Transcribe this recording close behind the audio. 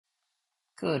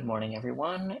Good morning,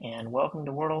 everyone, and welcome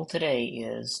to Wordle. Today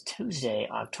is Tuesday,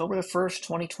 October the 1st,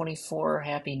 2024.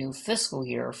 Happy new fiscal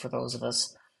year for those of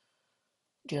us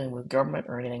dealing with government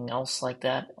or anything else like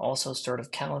that. Also, start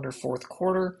of calendar fourth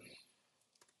quarter.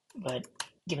 But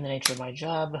given the nature of my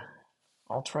job,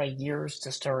 I'll try years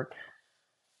to start.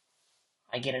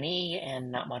 I get an E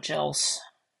and not much else.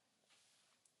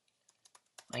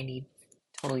 I need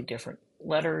totally different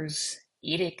letters.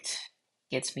 Edict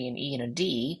gets me an E and a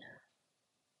D.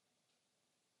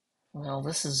 Well,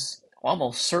 this is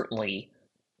almost certainly.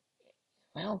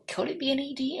 Well, could it be an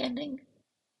ED ending?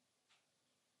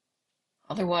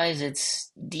 Otherwise,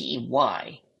 it's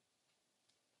DEY,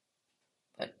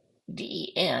 but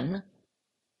DEN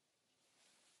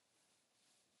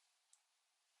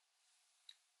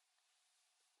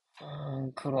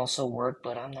could also work,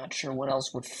 but I'm not sure what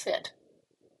else would fit.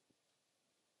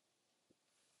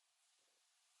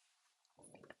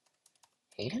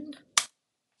 Hayden?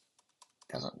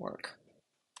 Doesn't work.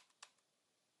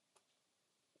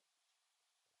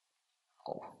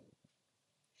 Oh.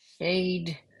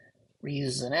 Shade,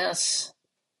 reuse an S.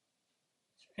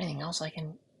 Is there anything else I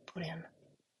can put in?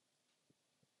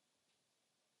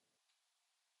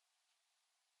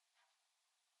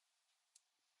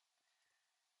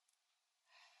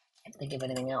 Can't think of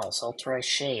anything else. I'll try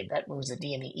shade. That moves the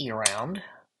D and the E around.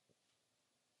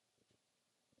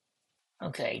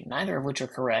 Okay, neither of which are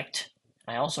correct.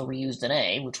 I also reused an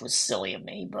A, which was silly of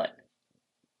me, but...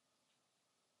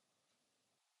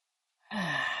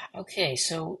 Okay,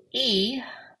 so E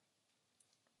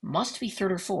must be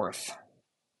third or fourth.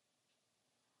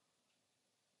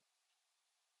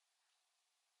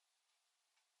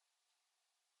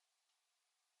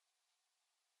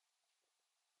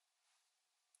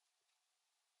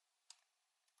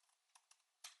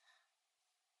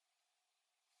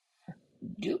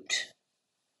 Duped.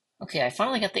 Okay, I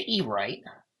finally got the E right.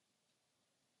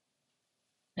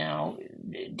 Now,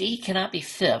 D cannot be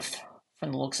fifth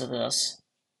from the looks of this.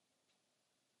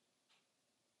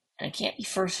 And it can't be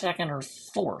first, second, or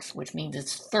fourth, which means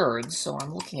it's third, so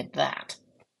I'm looking at that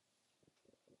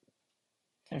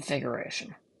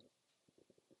configuration.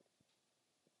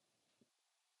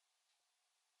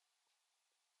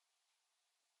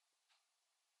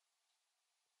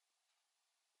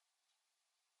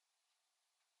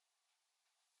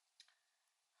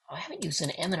 I haven't used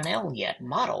an M and an L yet.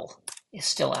 Model is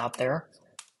still out there.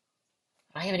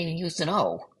 I haven't even used an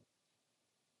O.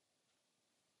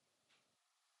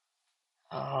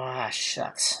 Ah,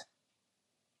 shucks.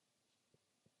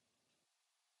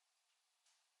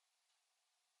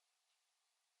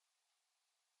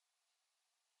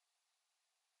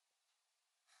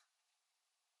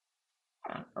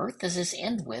 What on earth does this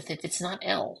end with if it's not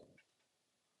L?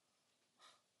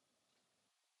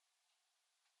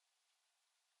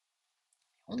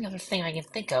 Only other thing I can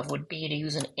think of would be to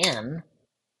use an N,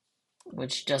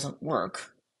 which doesn't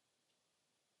work.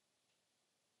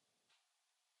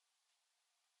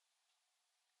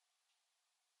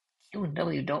 Q and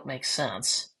W don't make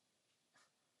sense.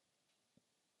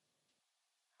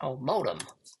 Oh, modem.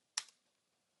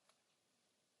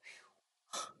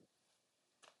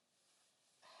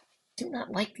 Do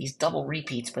not like these double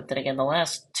repeats, but then again, the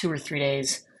last 2 or 3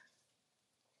 days,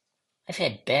 I've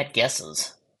had bad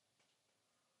guesses.